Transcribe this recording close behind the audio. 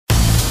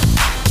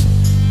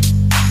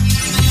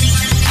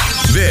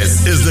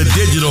This is the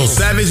Digital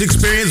Savage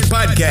Experience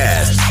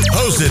Podcast,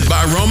 hosted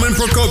by Roman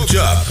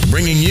Prokopchuk,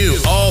 bringing you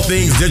all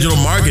things digital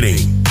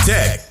marketing,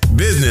 tech,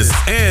 business,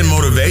 and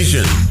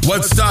motivation.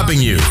 What's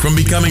stopping you from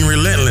becoming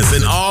relentless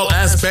in all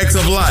aspects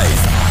of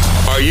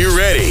life? Are you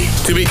ready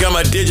to become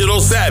a digital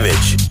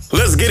savage?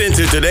 Let's get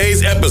into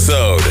today's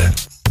episode.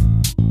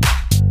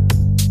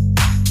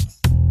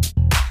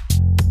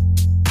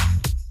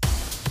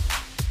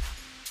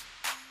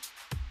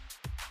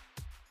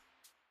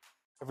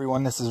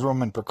 Everyone, this is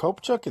Roman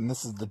Prokopchuk, and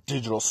this is the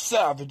Digital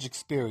Savage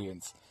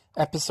Experience,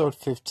 episode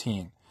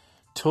 15,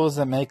 tools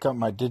that make up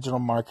my digital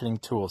marketing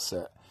tool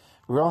set.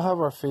 We all have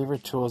our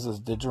favorite tools as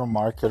digital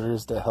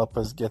marketers that help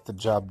us get the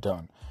job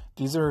done.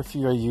 These are a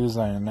few I use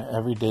on an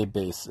everyday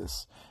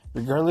basis.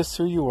 Regardless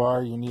who you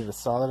are, you need a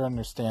solid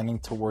understanding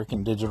to work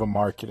in digital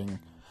marketing.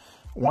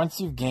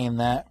 Once you've gained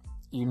that,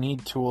 you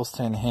need tools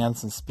to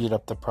enhance and speed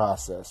up the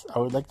process. I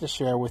would like to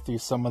share with you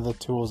some of the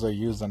tools I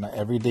use on an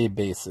everyday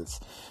basis.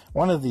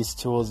 One of these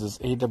tools is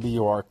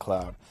AWR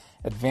Cloud,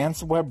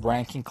 Advanced Web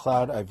Ranking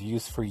Cloud I've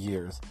used for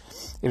years.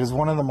 It is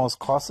one of the most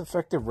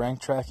cost-effective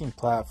rank tracking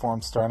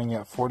platforms starting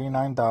at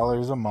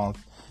 $49 a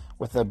month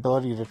with the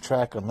ability to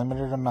track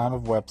unlimited amount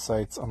of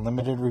websites,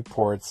 unlimited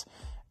reports,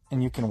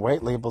 and you can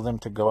white label them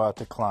to go out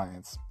to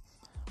clients.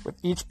 With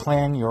each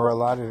plan, you are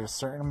allotted a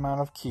certain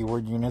amount of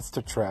keyword units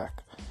to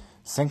track.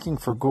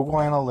 Syncing for Google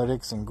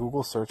Analytics and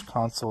Google Search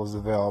Console is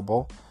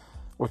available,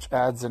 which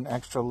adds an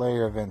extra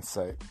layer of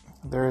insight.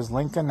 There is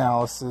link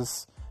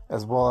analysis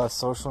as well as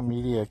social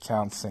media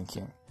account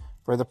syncing.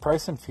 For the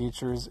price and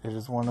features, it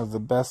is one of the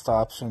best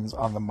options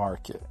on the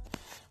market.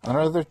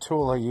 Another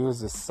tool I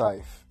use is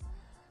Sife.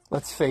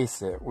 Let's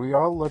face it, we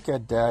all look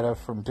at data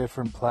from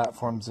different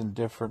platforms and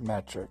different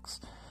metrics.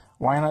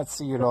 Why not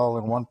see it all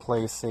in one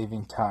place,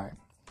 saving time?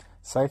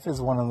 Sife is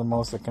one of the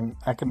most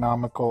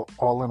economical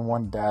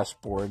all-in-one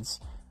dashboards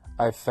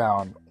I've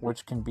found,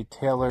 which can be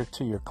tailored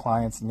to your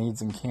client's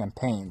needs and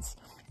campaigns.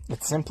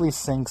 It simply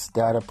syncs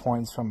data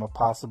points from a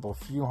possible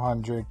few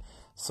hundred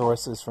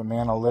sources from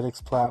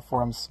analytics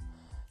platforms,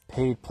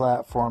 paid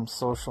platforms,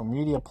 social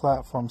media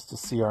platforms to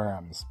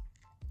CRMs.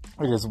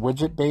 It is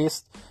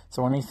widget-based,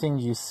 so anything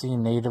you see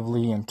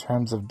natively in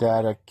terms of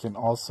data can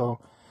also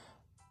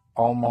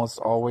almost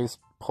always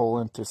pull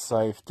into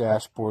Sife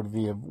dashboard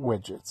via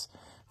widgets.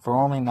 For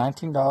only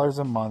 $19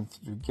 a month,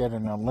 you get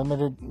an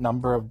unlimited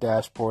number of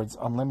dashboards,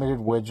 unlimited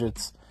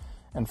widgets,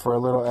 and for a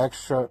little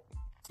extra,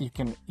 you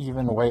can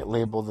even white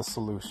label the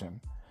solution.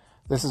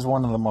 This is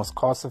one of the most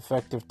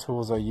cost-effective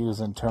tools I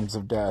use in terms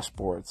of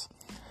dashboards.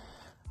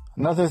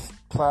 Another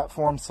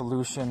platform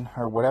solution,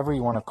 or whatever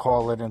you want to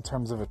call it in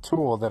terms of a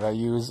tool that I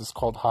use, is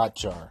called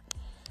Hotjar.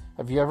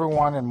 Have you ever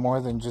wanted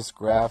more than just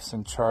graphs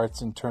and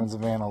charts in terms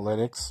of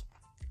analytics?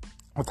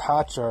 With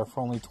Hotjar,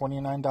 for only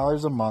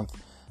 $29 a month,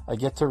 I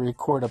get to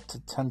record up to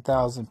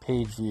 10,000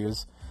 page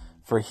views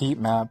for heat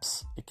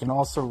maps. It can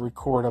also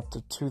record up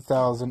to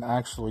 2,000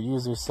 actual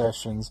user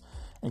sessions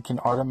and can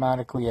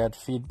automatically add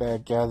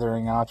feedback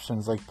gathering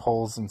options like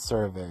polls and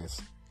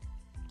surveys.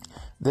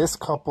 This,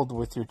 coupled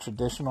with your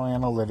traditional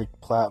analytic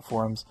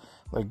platforms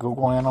like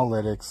Google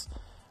Analytics,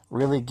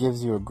 really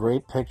gives you a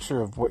great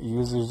picture of what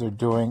users are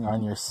doing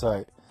on your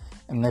site.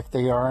 And if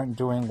they aren't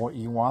doing what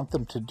you want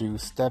them to do,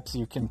 steps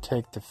you can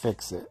take to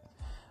fix it.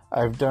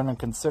 I've done a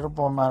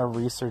considerable amount of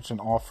research and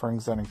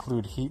offerings that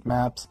include heat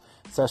maps,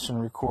 session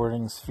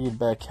recordings,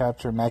 feedback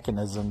capture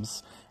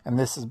mechanisms, and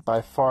this is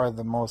by far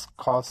the most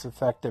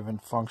cost-effective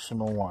and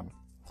functional one.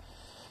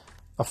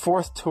 A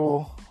fourth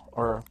tool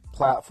or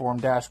platform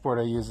dashboard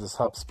I use is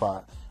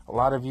HubSpot. A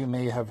lot of you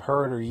may have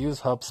heard or use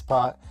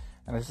HubSpot,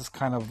 and this is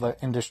kind of the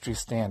industry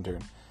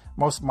standard.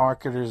 Most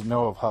marketers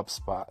know of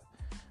HubSpot.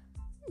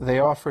 They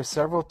offer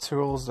several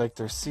tools like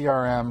their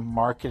CRM,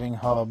 Marketing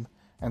Hub,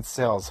 and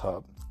Sales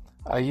Hub.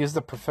 I use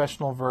the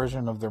professional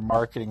version of their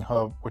Marketing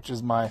Hub, which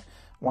is my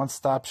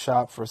one-stop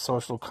shop for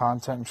social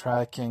content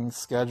tracking,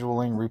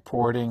 scheduling,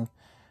 reporting,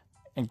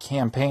 and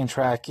campaign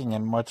tracking,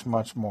 and much,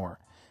 much more.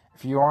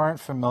 If you aren't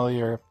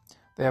familiar,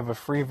 they have a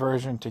free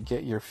version to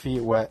get your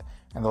feet wet,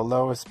 and the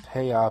lowest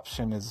pay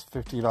option is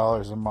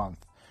 $50 a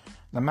month.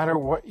 No matter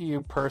what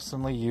you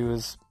personally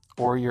use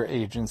or your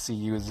agency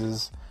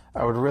uses,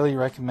 I would really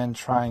recommend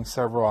trying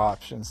several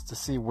options to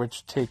see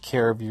which take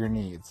care of your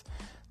needs.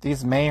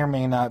 These may or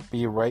may not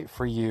be right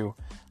for you,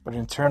 but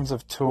in terms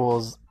of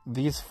tools,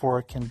 these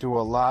four can do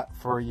a lot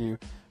for you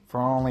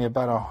for only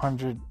about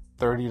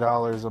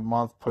 $130 a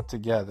month put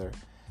together.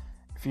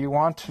 If you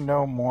want to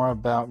know more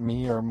about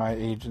me or my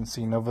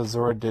agency,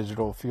 Novazora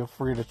Digital, feel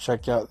free to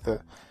check out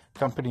the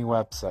company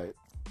website.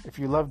 If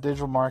you love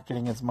digital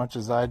marketing as much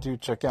as I do,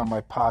 check out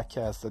my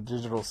podcast, The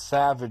Digital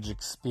Savage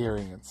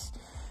Experience.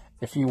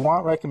 If you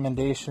want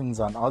recommendations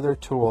on other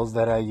tools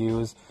that I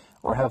use,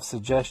 or have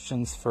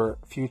suggestions for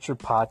future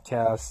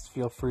podcasts,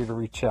 feel free to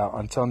reach out.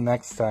 Until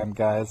next time,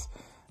 guys,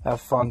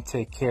 have fun,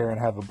 take care, and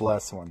have a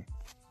blessed one.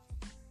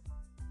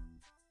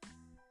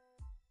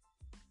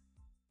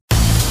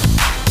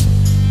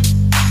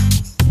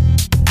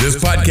 This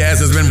podcast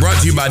has been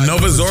brought to you by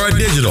Nova Zora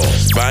Digital.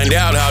 Find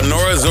out how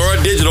Nova Zora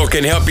Digital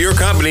can help your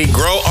company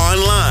grow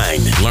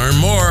online. Learn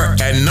more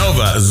at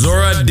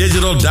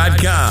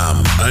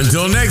novazoradigital.com.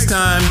 Until next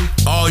time,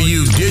 all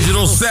you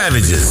digital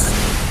savages.